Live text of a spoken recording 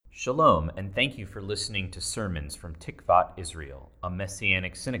Shalom, and thank you for listening to sermons from Tikvat Israel, a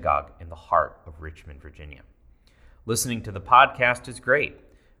Messianic synagogue in the heart of Richmond, Virginia. Listening to the podcast is great,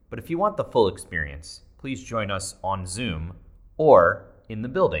 but if you want the full experience, please join us on Zoom or in the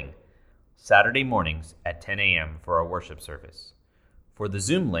building, Saturday mornings at 10 a.m. for our worship service. For the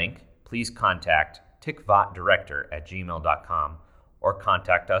Zoom link, please contact tikvatdirector@gmail.com or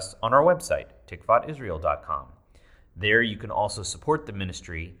contact us on our website, tikvatisrael.com. There you can also support the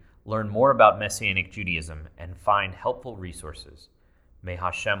ministry, learn more about Messianic Judaism, and find helpful resources. May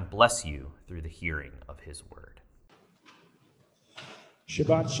Hashem bless you through the hearing of His word.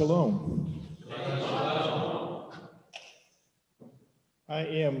 Shabbat Shalom. I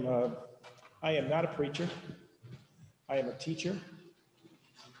am not a preacher. I am a teacher.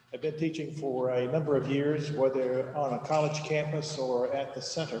 I've been teaching for a number of years, whether on a college campus or at the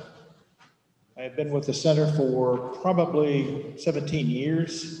center. I've been with the center for probably 17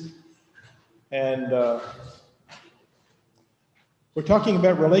 years, and we're talking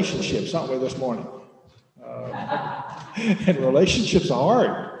about relationships, aren't we, this morning? And relationships are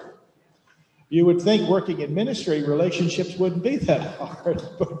hard. You would think working in ministry, relationships wouldn't be that hard,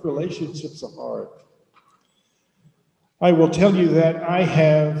 but relationships are hard. I will tell you that I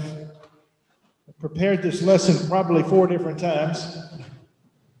have prepared this lesson probably 4 different times.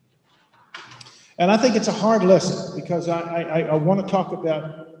 And I think it's a hard lesson because I want to talk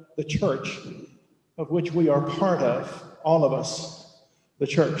about the church of which we are part of, all of us, the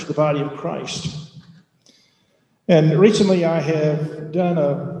church, the body of Christ. And recently I have done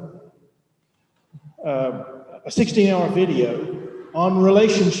a 16-hour video on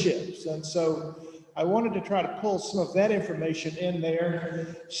relationships. And so I wanted to try to pull some of that information in there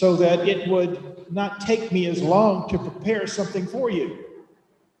so that it would not take me as long to prepare something for you.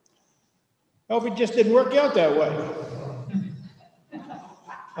 Hope it just didn't work out that way.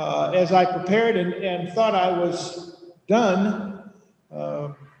 As I prepared and thought I was done,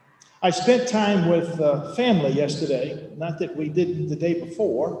 I spent time with family yesterday. Not that we didn't the day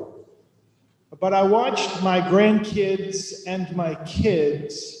before, but I watched my grandkids and my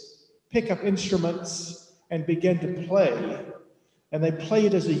kids pick up instruments and begin to play. And they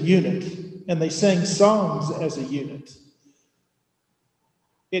played as a unit, and they sang songs as a unit.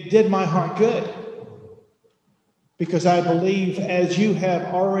 It did my heart good, because I believe, as you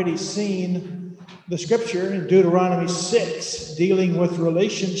have already seen the scripture in Deuteronomy 6, dealing with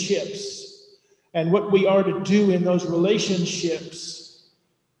relationships and what we are to do in those relationships,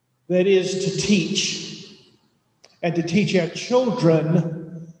 that is to teach, and to teach our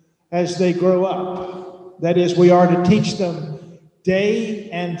children as they grow up. That is, we are to teach them day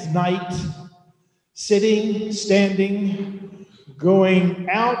and night, sitting, standing, going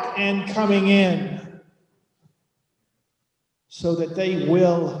out and coming in, so that they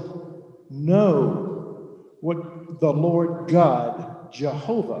will know what the Lord God,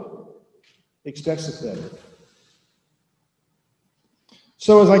 Jehovah, expects of them.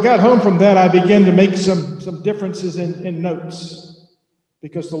 So as I got home from that, I began to make some differences in notes,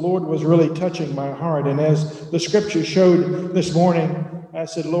 because the Lord was really touching my heart. And as the scripture showed this morning, I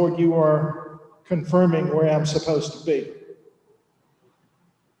said, Lord, you are confirming where I'm supposed to be.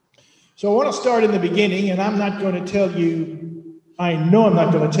 So I want to start in the beginning, and I'm not going to tell you, I know I'm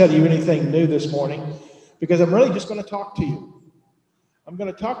not going to tell you anything new this morning, because I'm really just going to talk to you. I'm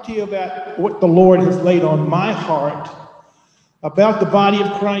going to talk to you about what the Lord has laid on my heart about the body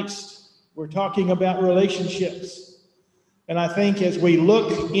of Christ. We're talking about relationships. And I think as we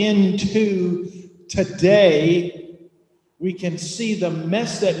look into today, we can see the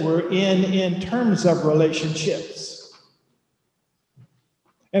mess that we're in terms of relationships.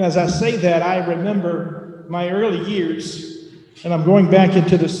 And as I say that, I remember my early years, and I'm going back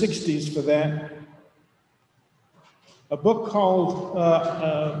into the 60s for that, a book called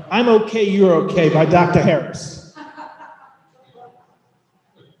I'm Okay, You're Okay by Dr. Harris.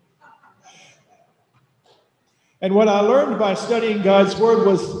 And what I learned by studying God's Word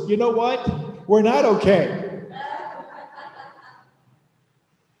was, you know what? We're not okay.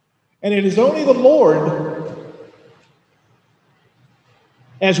 And it is only the Lord,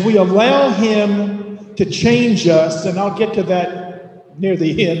 as we allow Him to change us, and I'll get to that near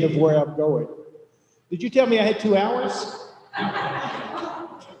the end of where I'm going. Did you tell me I had 2 hours?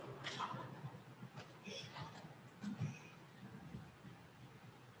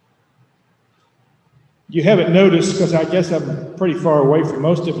 You haven't noticed, because I guess I'm pretty far away from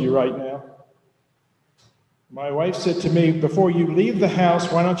most of you right now. My wife said to me, before you leave the house,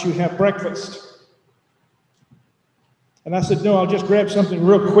 why don't you have breakfast? And I said, no, I'll just grab something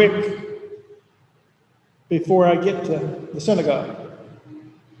real quick before I get to the synagogue.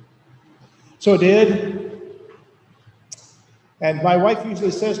 So I did. And my wife usually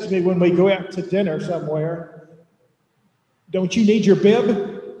says to me when we go out to dinner somewhere, "Don't you need your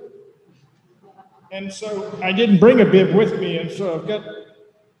bib?" And so I didn't bring a bib with me, and so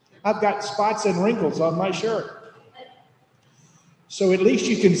I've got spots and wrinkles on my shirt. So at least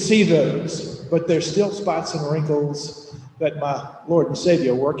you can see those, but there's still spots and wrinkles that my Lord and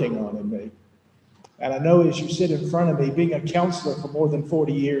Savior are working on in me. And I know as you sit in front of me, being a counselor for more than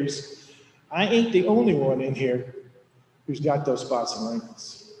 40 years, I ain't the only one in here who's got those spots and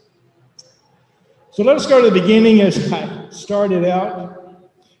wrinkles. So let us go to the beginning as I started out,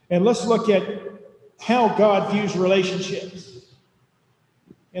 and let's look at how God views relationships.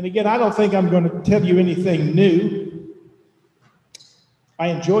 And again, I don't think I'm going to tell you anything new. I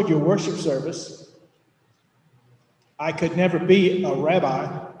enjoyed your worship service. I could never be a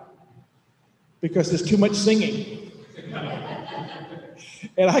rabbi because there's too much singing.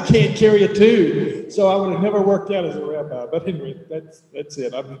 And I can't carry a tune, so I would have never worked out as a rabbi. But anyway, that's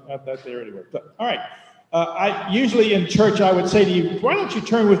it. I'm not there anymore. But, all right. I usually in church, I would say to you, why don't you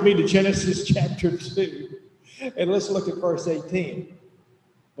turn with me to Genesis chapter 2, and let's look at verse 18.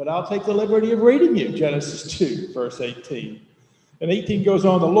 But I'll take the liberty of reading you Genesis 2, verse 18. And 18 goes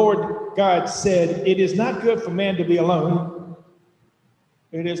on, the Lord God said, "It is not good for man to be alone.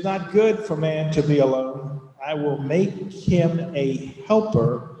 It is not good for man to be alone. I will make him a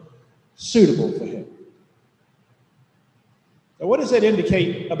helper suitable for him." Now, what does that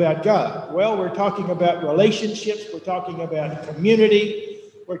indicate about God? Well, we're talking about relationships. We're talking about community.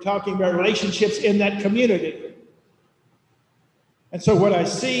 We're talking about relationships in that community. And so what I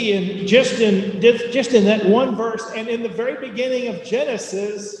see in just in that one verse and in the very beginning of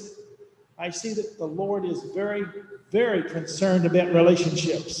Genesis, I see that the Lord is very, very concerned about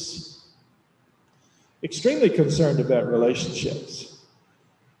relationships. Extremely concerned about relationships.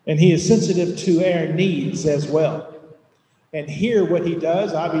 And he is sensitive to our needs as well. And here what he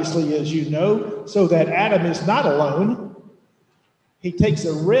does, obviously, as you know, so that Adam is not alone, he takes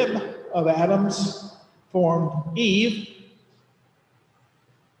a rib of Adam's, formed Eve,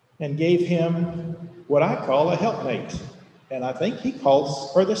 and gave him what I call a helpmate. And I think he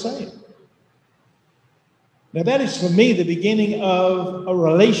calls her the same. Now that is for me the beginning of a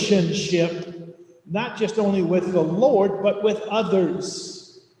relationship, not just only with the Lord, but with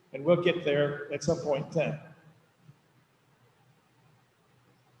others. And we'll get there at some point in time.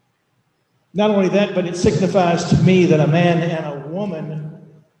 Not only that, but it signifies to me that a man and a woman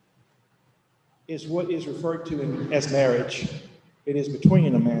is what is referred to as marriage. It is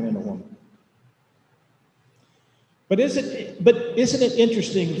between a man and a woman. But isn't it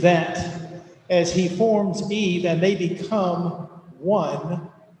interesting that as he forms Eve and they become one,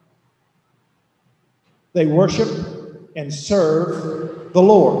 they worship and serve the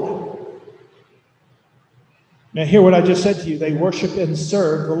Lord? Now hear what I just said to you. They worship and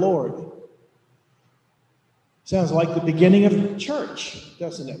serve the Lord. Sounds like the beginning of church,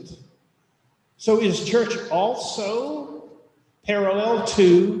 doesn't it? So is church also parallel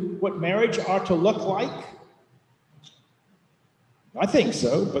to what marriage ought to look like? I think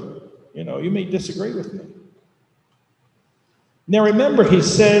so, but you may disagree with me. Now remember, he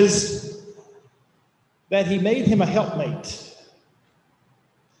says that he made him a helpmate.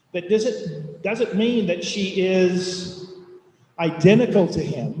 That doesn't mean that she is identical to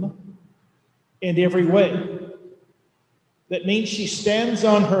him in every way. That means she stands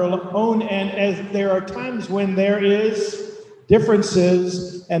on her own, and as there are times when there is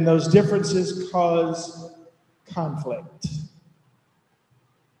differences, and those differences cause conflict.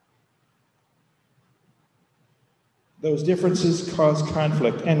 Those differences cause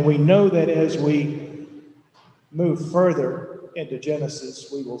conflict, and we know that as we move further into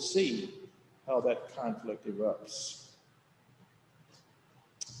Genesis, we will see how that conflict erupts.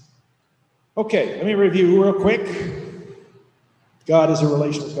 Okay, let me review real quick. God is a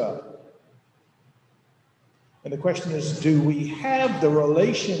relational God. And the question is, do we have the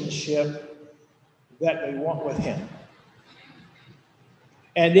relationship that we want with him?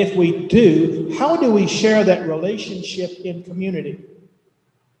 And if we do, how do we share that relationship in community?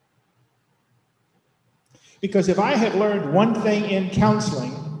 Because if I have learned one thing in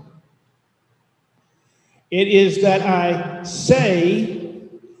counseling, it is that I say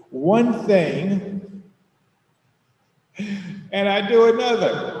one thing and I do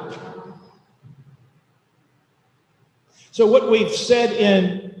another. So what we've said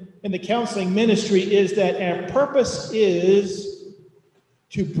in the counseling ministry is that our purpose is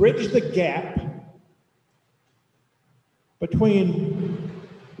to bridge the gap between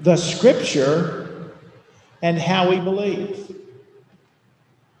the scripture and how we believe.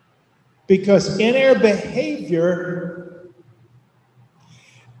 Because in our behavior,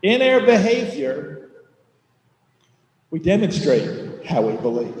 we demonstrate how we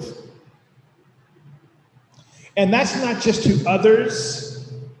believe. And that's not just to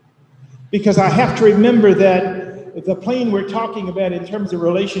others, because I have to remember that the plane we're talking about in terms of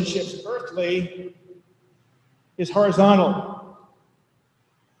relationships earthly is horizontal.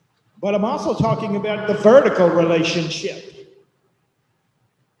 But I'm also talking about the vertical relationship.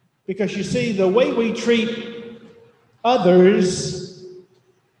 Because you see, the way we treat others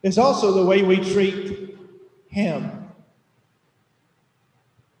is also the way we treat Him.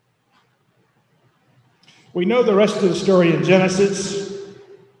 We know the rest of the story in Genesis.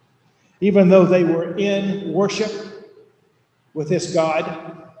 Even though they were in worship with this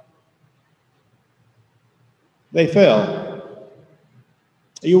God, they fell.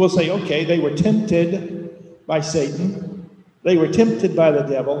 You will say, okay, they were tempted by Satan. They were tempted by the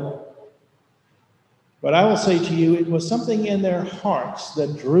devil. But I will say to you, it was something in their hearts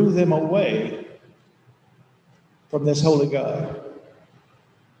that drew them away from this holy God.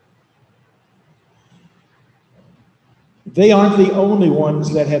 They aren't the only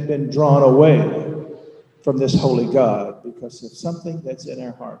ones that have been drawn away from this holy God because of something that's in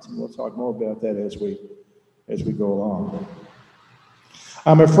our hearts. And we'll talk more about that as we go along.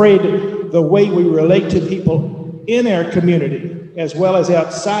 I'm afraid the way we relate to people in our community as well as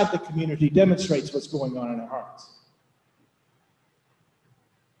outside the community demonstrates what's going on in our hearts.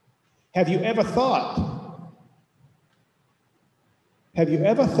 Have you ever thought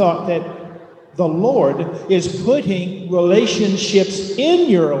that the Lord is putting relationships in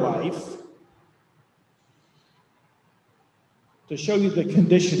your life to show you the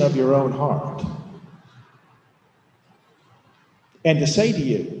condition of your own heart and to say to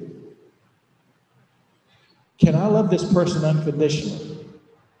you, can I love this person unconditionally?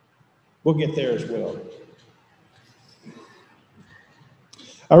 We'll get there as well.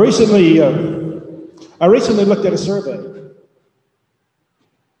 I recently looked at a survey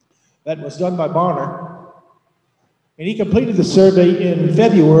that was done by Bonner, and he completed the survey in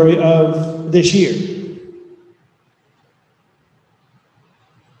February of this year.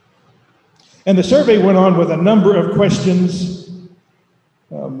 And the survey went on with a number of questions.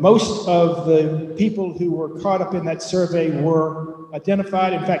 Most of the people who were caught up in that survey were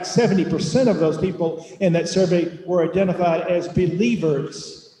identified. In fact, 70% of those people in that survey were identified as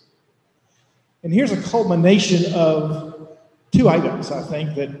believers. And here's a culmination of two items, I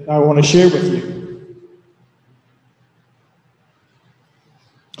think, that I want to share with you.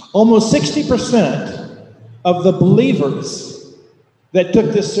 Almost 60% of the believers that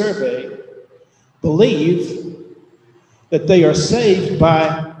took this survey believe that they are saved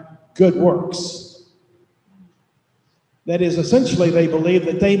by good works. That is, essentially, they believe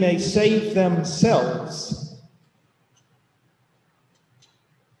that they may save themselves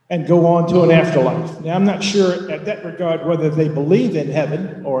and go on to an afterlife. Now, I'm not sure at that regard whether they believe in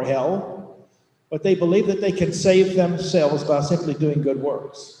heaven or hell, but they believe that they can save themselves by simply doing good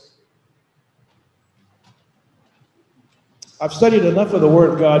works. I've studied enough of the Word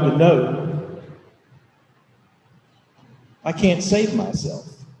of God to know I can't save myself.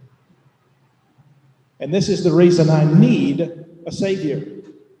 And this is the reason I need a Savior.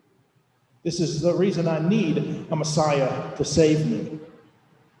 This is the reason I need a Messiah to save me.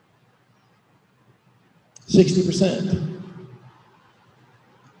 60%.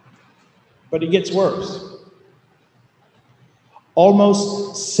 But it gets worse.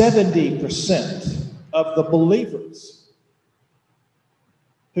 Almost 70% of the believers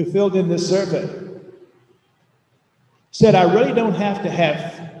who filled in this survey said, I really don't have to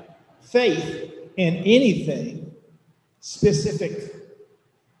have faith in anything specific.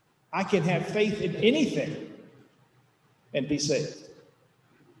 I can have faith in anything and be saved.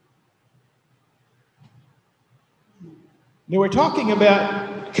 Now, we're talking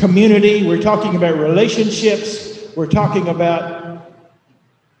about community, we're talking about relationships, we're talking about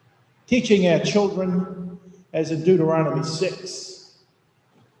teaching our children, as in Deuteronomy 6.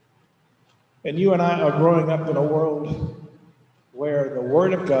 And you and I are growing up in a world where the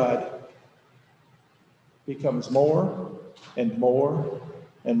Word of God becomes more and more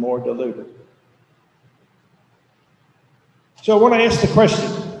and more diluted. So I want to ask the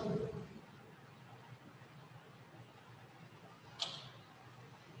question,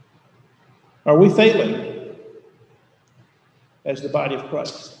 are we failing as the body of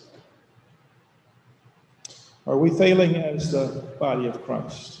Christ? Are we failing as the body of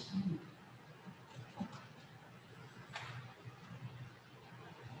Christ?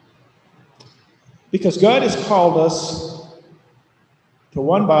 Because God has called us to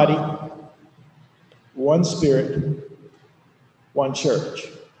one body one Spirit, one church.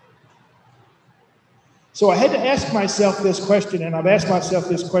 So I had to ask myself this question, and I've asked myself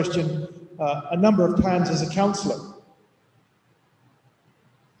this question a number of times as a counselor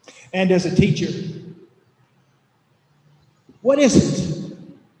and as a teacher. What is it?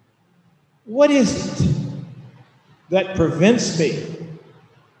 What is it that prevents me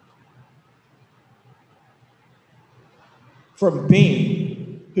from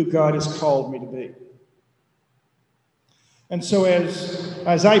being who God has called me to be? And so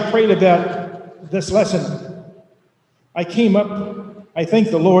as I prayed about this lesson, I came up, I think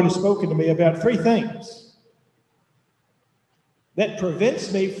the Lord has spoken to me about three things that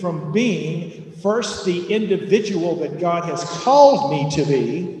prevents me from being, first, the individual that God has called me to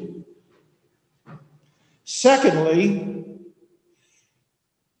be. Secondly,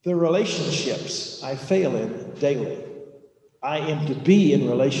 the relationships I fail in daily. I am to be in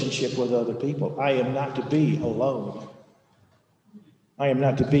relationship with other people. I am not to be alone. I am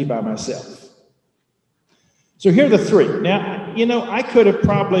not to be by myself. So here are the three. Now, I could have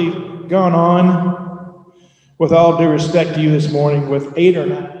probably gone on, with all due respect to you this morning, with 8 or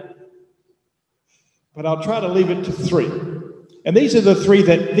 9. But I'll try to leave it to 3. And these are the three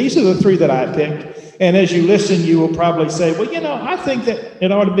that I picked. And as you listen, you will probably say, well, I think that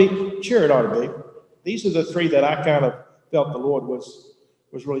it ought to be. Sure, it ought to be. These are the 3 that I kind of felt the Lord was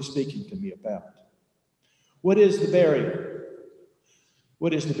really speaking to me about. What is the barrier?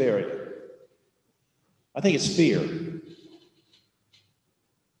 What is the barrier? I think it's fear.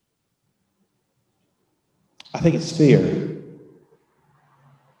 I think it's fear.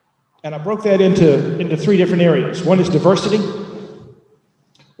 And I broke that into 3 different areas. One is diversity.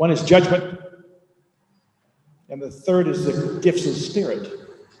 One is judgment. And the third is the gifts of the Spirit.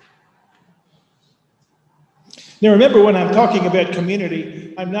 Now remember, when I'm talking about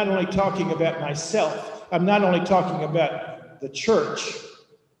community, I'm not only talking about myself. I'm not only talking about the church.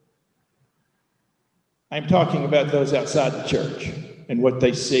 I'm talking about those outside the church and what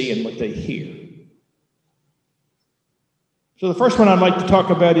they see and what they hear. So the first one I'd like to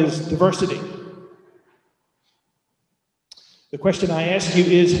talk about is diversity. The question I ask you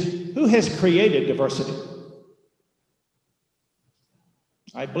is, who has created diversity?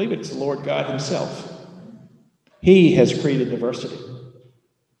 I believe it's the Lord God himself. He has created diversity.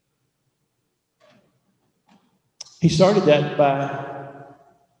 He started that by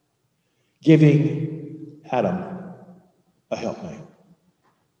giving Adam a helpmate.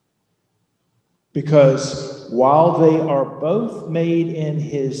 Because while they are both made in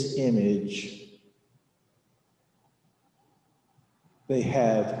his image, they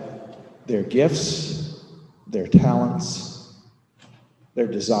have their gifts, their talents, their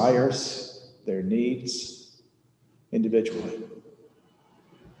desires, their needs individually.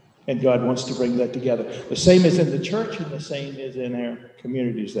 And God wants to bring that together. The same is in the church, and the same is in our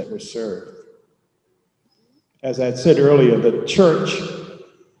communities that we serve. As I had said earlier, the church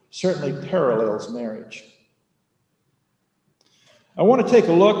certainly parallels marriage. I want to take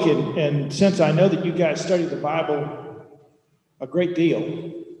a look, and since I know that you guys study the Bible a great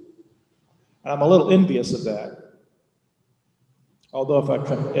deal, I'm a little envious of that. Although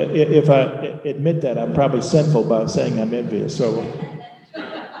if I admit that, I'm probably sinful by saying I'm envious. So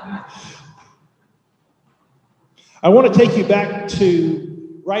I want to take you back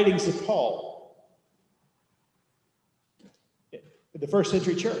to writings of Paul, the first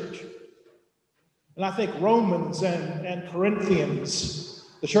century church. And I think Romans and Corinthians,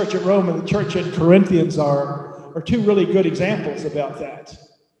 the church at Rome and the church at Corinthians are 2 really good examples about that.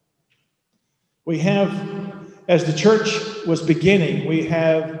 We have, as the church was beginning, we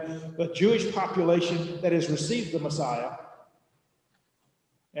have the Jewish population that has received the Messiah,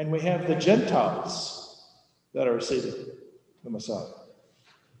 and we have the Gentiles that are receiving the Messiah.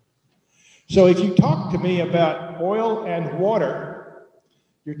 So if you talk to me about oil and water,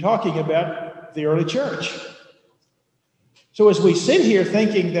 you're talking about the early church. So as we sit here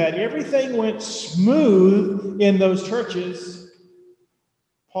thinking that everything went smooth in those churches,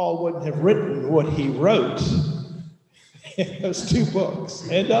 Paul wouldn't have written what he wrote in those 2 books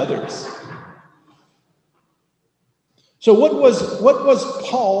and others. So what was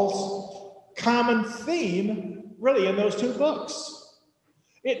Paul's common theme really in those 2 books?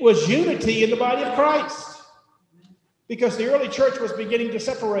 It was unity in the body of Christ. Because the early church was beginning to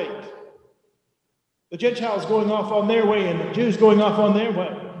separate. The Gentiles going off on their way and the Jews going off on their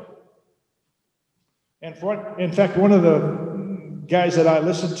way. And in fact, one of the guys that I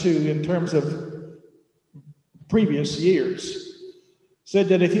listened to in terms of previous years said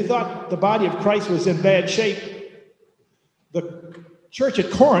that if you thought the body of Christ was in bad shape, the church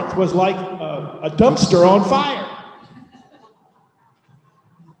at Corinth was like a dumpster on fire.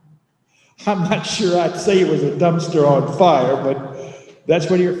 I'm not sure I'd say it was a dumpster on fire, but that's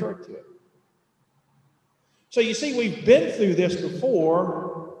what he referred to it. So you see, we've been through this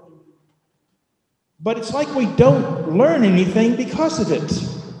before, but it's like we don't learn anything because of it.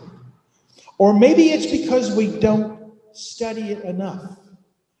 Or maybe it's because we don't study it enough.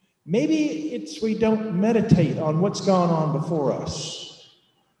 Maybe it's we don't meditate on what's gone on before us.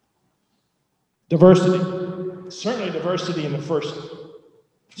 Diversity. Certainly diversity in the first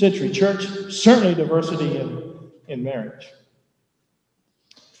century church. Certainly diversity in marriage.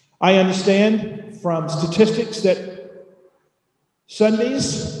 I understand from statistics that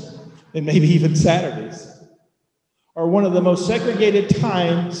Sundays, and maybe even Saturdays, are one of the most segregated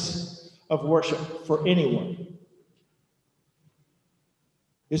times of worship for anyone.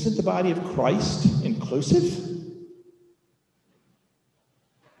 Isn't the body of Christ inclusive?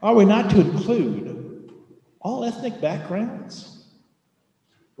 Are we not to include all ethnic backgrounds,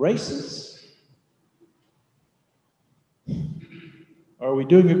 races? Are we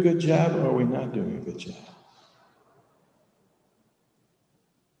doing a good job or are we not doing a good job?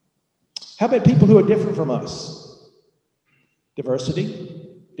 How about people who are different from us?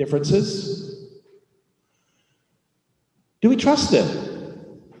 Diversity, differences. Do we trust them?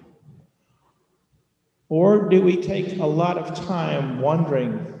 Or do we take a lot of time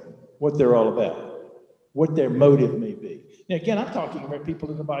wondering what they're all about, what their motive may be? Now, again, I'm talking about people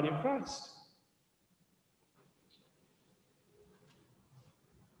in the body of Christ.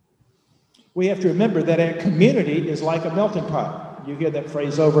 We have to remember that our community is like a melting pot. You hear that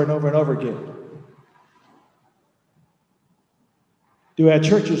phrase over and over and over again. Do our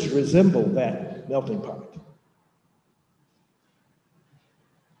churches resemble that melting pot?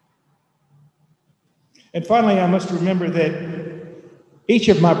 And finally, I must remember that each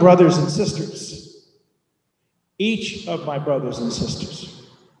of my brothers and sisters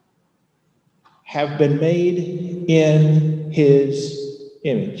have been made in his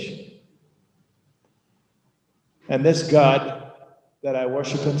image. And this God that I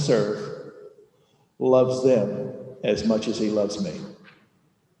worship and serve loves them as much as he loves me.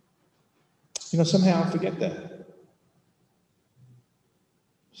 You know, somehow I forget that.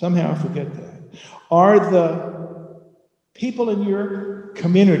 Are the people in your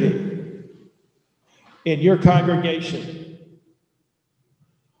community, in your congregation,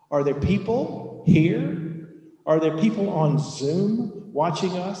 are there people here? Are there people on Zoom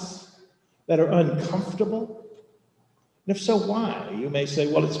watching us that are uncomfortable? And if so, why? You may say,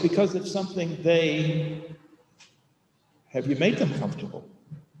 well, it's because of something have you made them comfortable?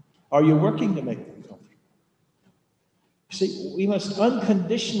 Are you working to make them comfortable? You see, we must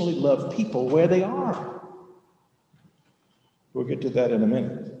unconditionally love people where they are. We'll get to that in a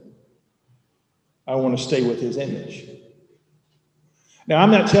minute. I want to stay with his image. Now,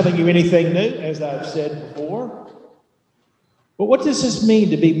 I'm not telling you anything new, as I've said before. But what does this mean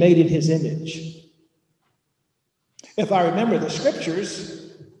to be made in his image? If I remember the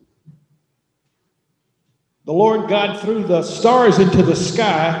scriptures, the Lord God threw the stars into the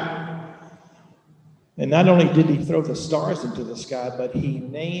sky. And not only did he throw the stars into the sky, but he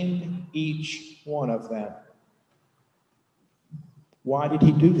named each one of them. Why did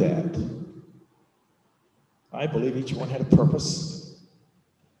he do that? I believe each one had a purpose.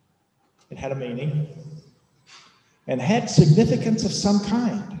 It had a meaning. And had significance of some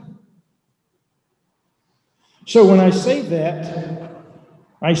kind. So when I say that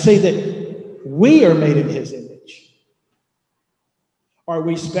we are made in his image. Are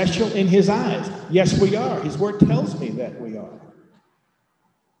we special in his eyes? Yes, we are. His word tells me that we are.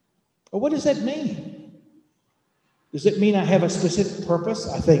 But what does that mean? Does it mean I have a specific purpose?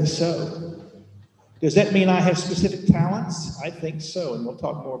 I think so. Does that mean I have specific talents? I think so. And we'll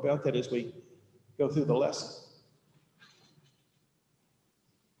talk more about that as we go through the lesson.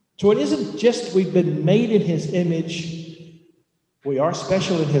 So it isn't just we've been made in his image. We are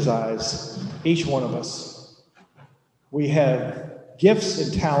special in his eyes, each one of us. We have gifts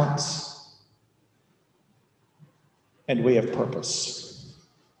and talents, and we have purpose.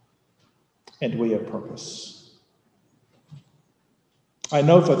 I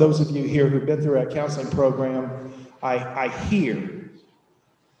know for those of you here who've been through our counseling program, I hear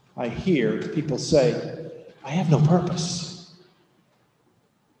people say, I have no purpose.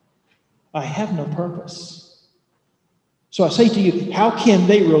 I have no purpose. So I say to you, how can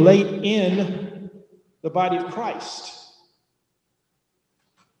they relate in the body of Christ?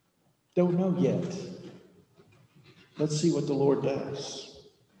 Don't know yet. Let's see what the Lord does.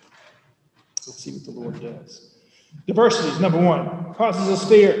 Diversity is number one. Causes us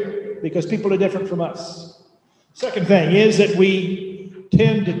fear because people are different from us. Second thing is that we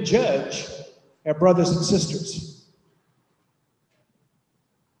tend to judge our brothers and sisters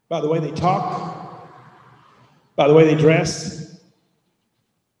by the way they talk, by the way they dress,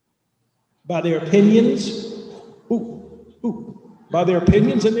 by their opinions, by their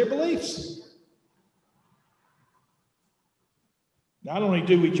opinions and their beliefs. Not only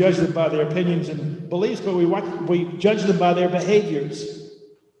do we judge them by their opinions and beliefs, but we judge them by their behaviors.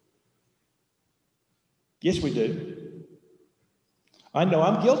 Yes, we do. I know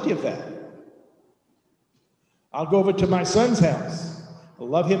I'm guilty of that. I'll go over to my son's house. I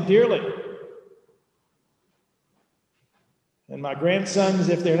love him dearly. And my grandsons,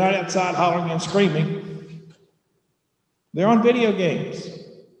 if they're not outside hollering and screaming, they're on video games.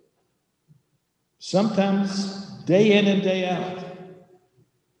 Sometimes day in and day out.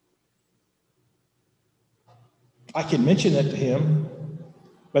 I can mention that to him,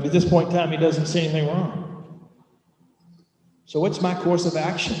 but at this point in time, he doesn't see anything wrong. So what's my course of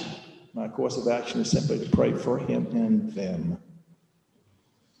action? My course of action is simply to pray for him and them.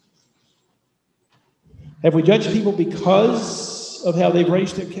 Have we judged people because of how they've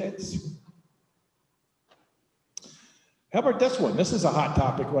raised their kids? How about this one? This is a hot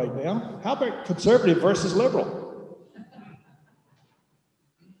topic right now. How about conservative versus liberal?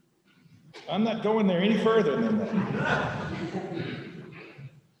 I'm not going there any further than that.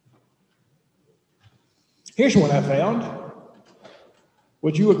 Here's one I found.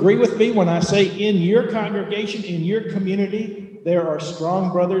 Would you agree with me when I say in your congregation, in your community, there are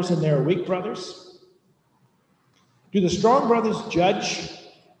strong brothers and there are weak brothers? Do the strong brothers judge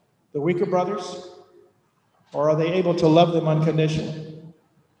the weaker brothers? Or are they able to love them unconditionally?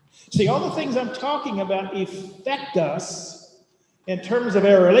 See, all the things I'm talking about affect us in terms of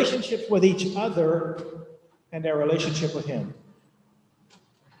our relationships with each other and our relationship with Him.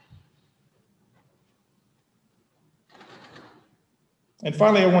 And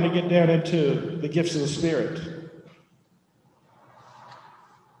finally, I want to get down into the gifts of the Spirit.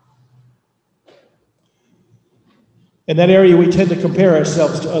 In that area, we tend to compare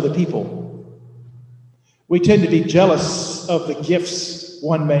ourselves to other people. We tend to be jealous of the gifts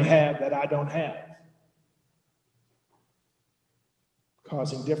one may have that I don't have,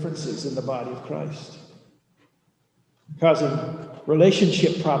 causing differences in the body of Christ, causing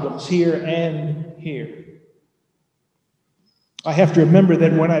relationship problems here and here. I have to remember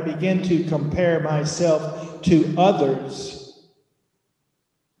that when I begin to compare myself to others,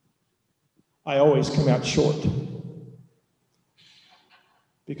 I always come out short.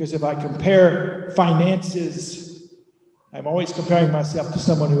 Because if I compare finances, I'm always comparing myself to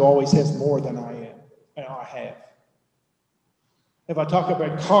someone who always has more than I have. If I talk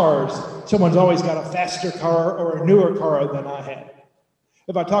about cars, someone's always got a faster car or a newer car than I have.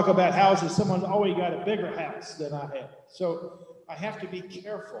 If I talk about houses, someone's always got a bigger house than I have. So I have to be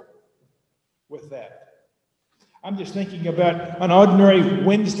careful with that. I'm just thinking about an ordinary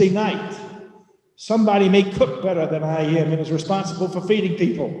Wednesday night. Somebody may cook better than I am and is responsible for feeding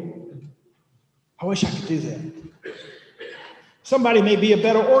people. I wish I could do that. Somebody may be a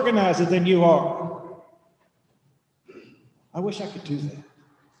better organizer than you are. I wish I could do that.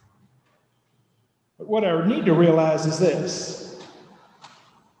 But what I need to realize is this,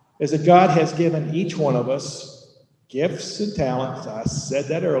 is that God has given each one of us gifts and talents. I said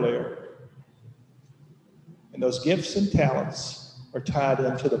that earlier. And those gifts and talents are tied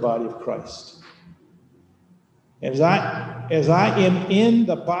into the body of Christ. As I am in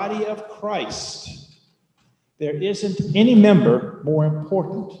the body of Christ, there isn't any member more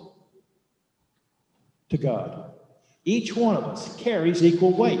important to God. Each one of us carries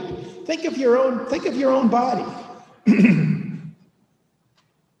equal weight. Think of your own body.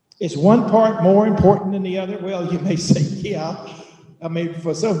 Is one part more important than the other? Well, you may say, yeah. I mean,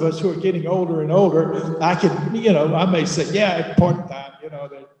 for some of us who are getting older and older, I may say, yeah, at part of time,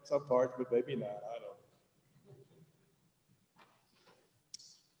 there's some parts, but maybe not. I don't know.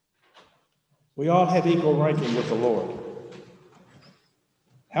 We all have equal ranking with the Lord.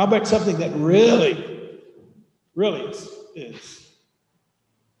 How about something that really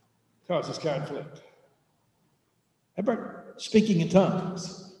causes conflict? How about speaking in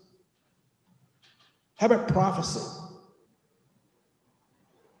tongues? How about prophecy?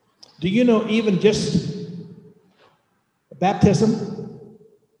 Do you know even just baptism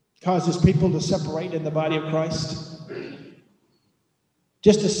causes people to separate in the body of Christ?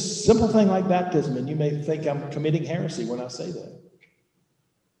 Just a simple thing like baptism, and you may think I'm committing heresy when I say that.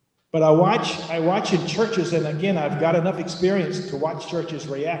 But I watch in churches, and again, I've got enough experience to watch churches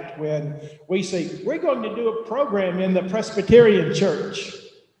react when we say, we're going to do a program in the Presbyterian church.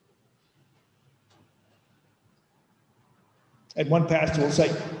 And one pastor will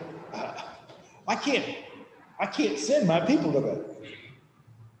say, I can't send my people to that.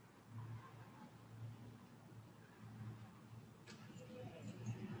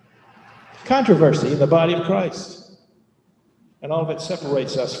 Controversy in the body of Christ. And all of it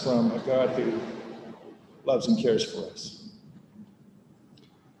separates us from a God who loves and cares for us.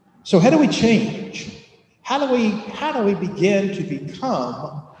 So how do we change? How do we begin to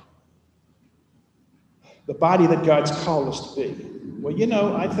become the body that God's called us to be?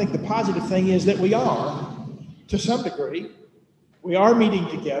 Well, I think the positive thing is that we are, to some degree. We are meeting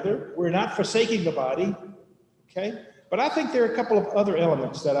together. We're not forsaking the body, okay? But I think there are a couple of other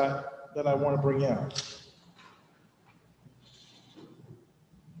elements that I want to bring out.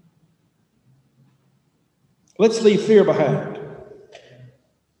 Let's leave fear behind.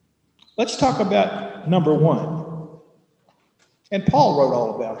 Let's talk about number one. And Paul wrote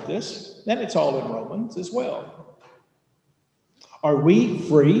all about this, and it's all in Romans as well. Are we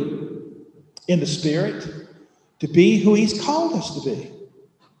free in the Spirit to be who He's called us to be?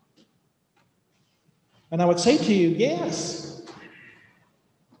 And I would say to you, yes.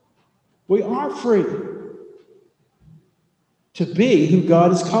 We are free to be who God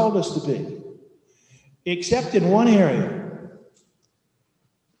has called us to be. Except in one area.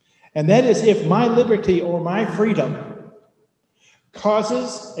 And that is if my liberty or my freedom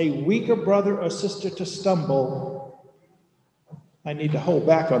causes a weaker brother or sister to stumble, I need to hold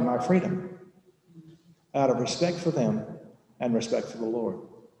back on my freedom out of respect for them and respect for the Lord.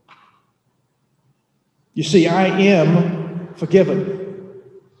 You see, I am forgiven.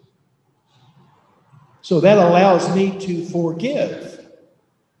 So that allows me to forgive.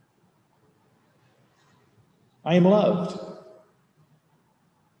 I am loved.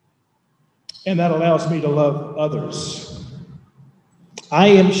 And that allows me to love others. I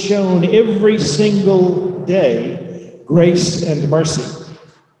am shown every single day grace and mercy.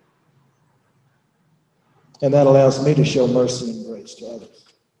 And that allows me to show mercy and grace to others.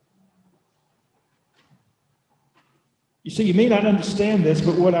 You see, you may not understand this,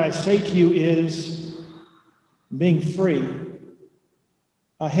 but what I say to you is, being free,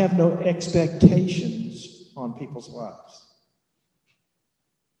 I have no expectations on people's lives.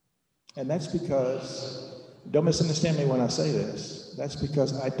 And that's because, don't misunderstand me when I say this, that's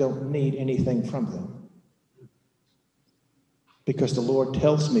because I don't need anything from them. Because the Lord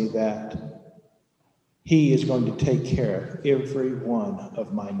tells me that He is going to take care of every one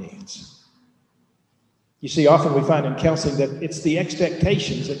of my needs. You see, often we find in counseling that it's the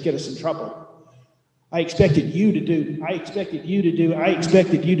expectations that get us in trouble. I expected you to do, I expected you to do, I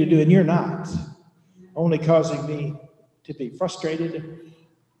expected you to do, and you're not. Only causing me to be frustrated,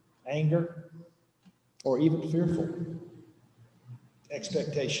 anger, or even fearful.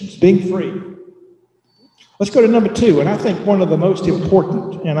 Expectations. Being free. Let's go to number two, and I think one of the most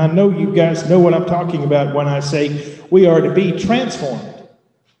important, and I know you guys know what I'm talking about when I say we are to be transformed.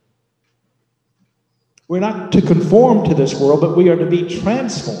 We're not to conform to this world, but we are to be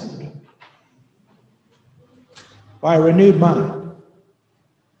transformed by a renewed mind.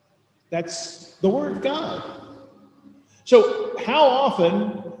 That's the Word of God. So how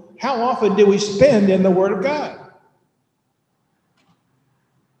often do we spend in the Word of God?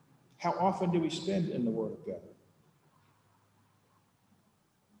 How often do we spend in the Word of God?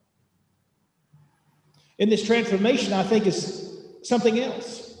 In this transformation, I think is something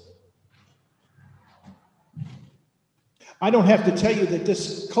else. I don't have to tell you that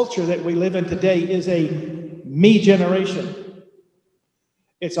this culture that we live in today is a me generation.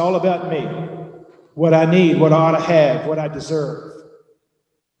 It's all about me. What I need, what I ought to have, what I deserve.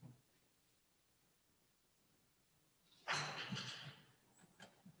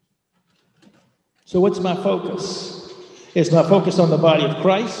 So what's my focus? Is my focus on the body of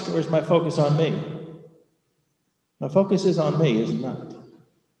Christ, or is my focus on me? My focus is on me, is it not?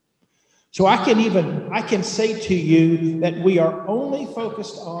 So I can say to you that we are only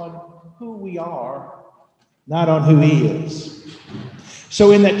focused on who we are, not on who He is.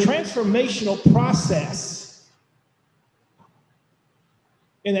 So in that transformational process,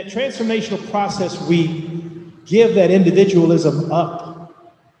 we give that individualism up,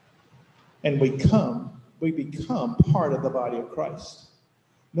 and we become part of the body of Christ,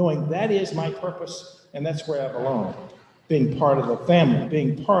 knowing that is my purpose and that's where I belong, being part of the family,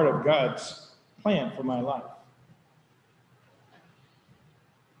 being part of God's plan for my life.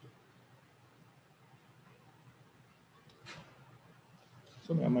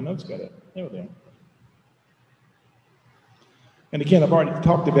 Somehow my notes got it. There they are. And again, I've already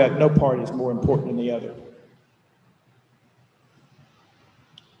talked about no part is more important than the other.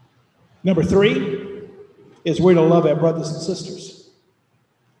 Number 3 is we're to love our brothers and sisters.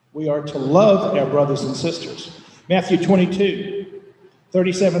 We are to love our brothers and sisters. Matthew 22,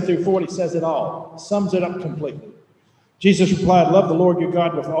 37 through 40 says it all, sums it up completely. Jesus replied, love the Lord your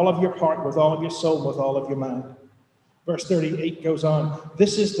God with all of your heart, with all of your soul, with all of your mind. Verse 38 goes on,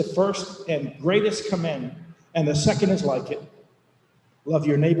 this is the first and greatest commandment, and the second is like it. Love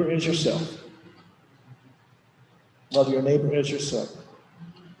your neighbor as yourself. Love your neighbor as yourself.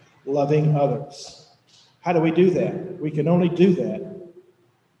 Loving others. How do we do that? We can only do that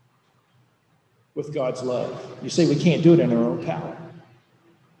with God's love. You see, we can't do it in our own power.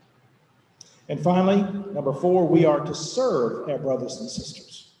 And finally, number 4, we are to serve our brothers and sisters.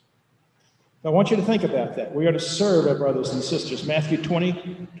 Now, I want you to think about that. We are to serve our brothers and sisters. Matthew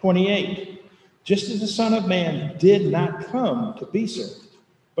 20, 28. Just as the Son of Man did not come to be served,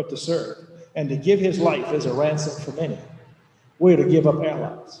 but to serve, and to give his life as a ransom for many. We're to give up our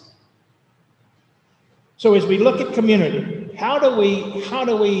lives. So as we look at community, how do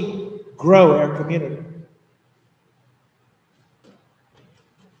we grow our community?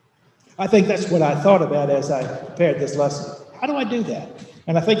 I think that's what I thought about as I prepared this lesson. How do I do that?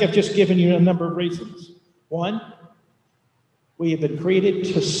 And I think I've just given you a number of reasons. 1, we have been created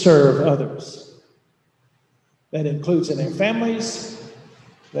to serve others. That includes in our families,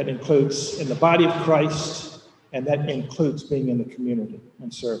 that includes in the body of Christ, and that includes being in the community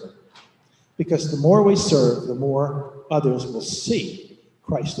and serving. Because the more we serve, the more others will see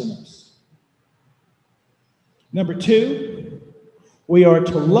Christ in us. Number 2, we are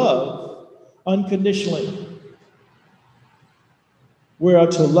to love unconditionally. We are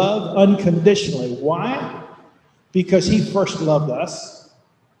to love unconditionally. Why? Because he first loved us.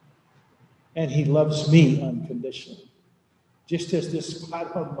 And he loves me unconditionally. Just as this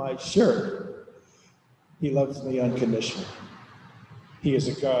spot on my shirt, he loves me unconditionally. He is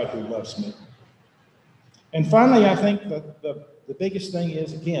a God who loves me. And finally, I think that the biggest thing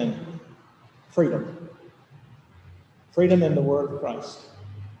is, again, freedom. Freedom in the word of Christ.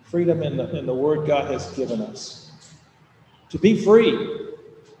 Freedom in the word God has given us. To be free.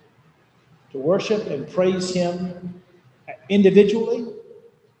 To worship and praise him individually,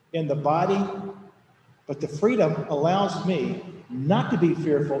 in the body, but the freedom allows me not to be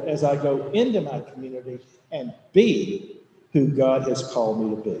fearful as I go into my community and be who God has called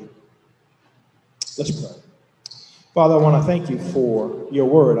me to be. Let's pray. Father, I want to thank you for your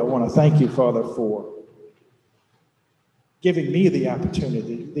word. I want to thank you, Father, for giving me the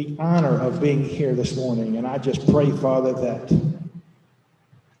opportunity, the honor of being here this morning. And I just pray, Father, that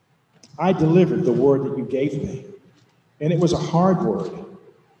I delivered the word that you gave me. And it was a hard word.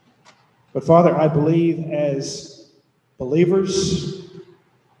 But Father, I believe as believers,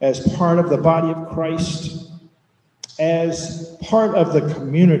 as part of the body of Christ, as part of the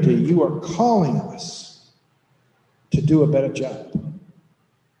community, you are calling us to do a better job.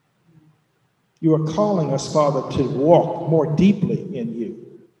 You are calling us, Father, to walk more deeply in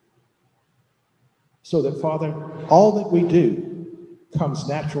you. So that, Father, all that we do comes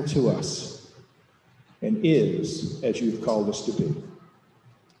natural to us and is as you've called us to be.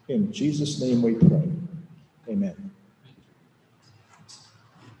 In Jesus' name we pray. Amen.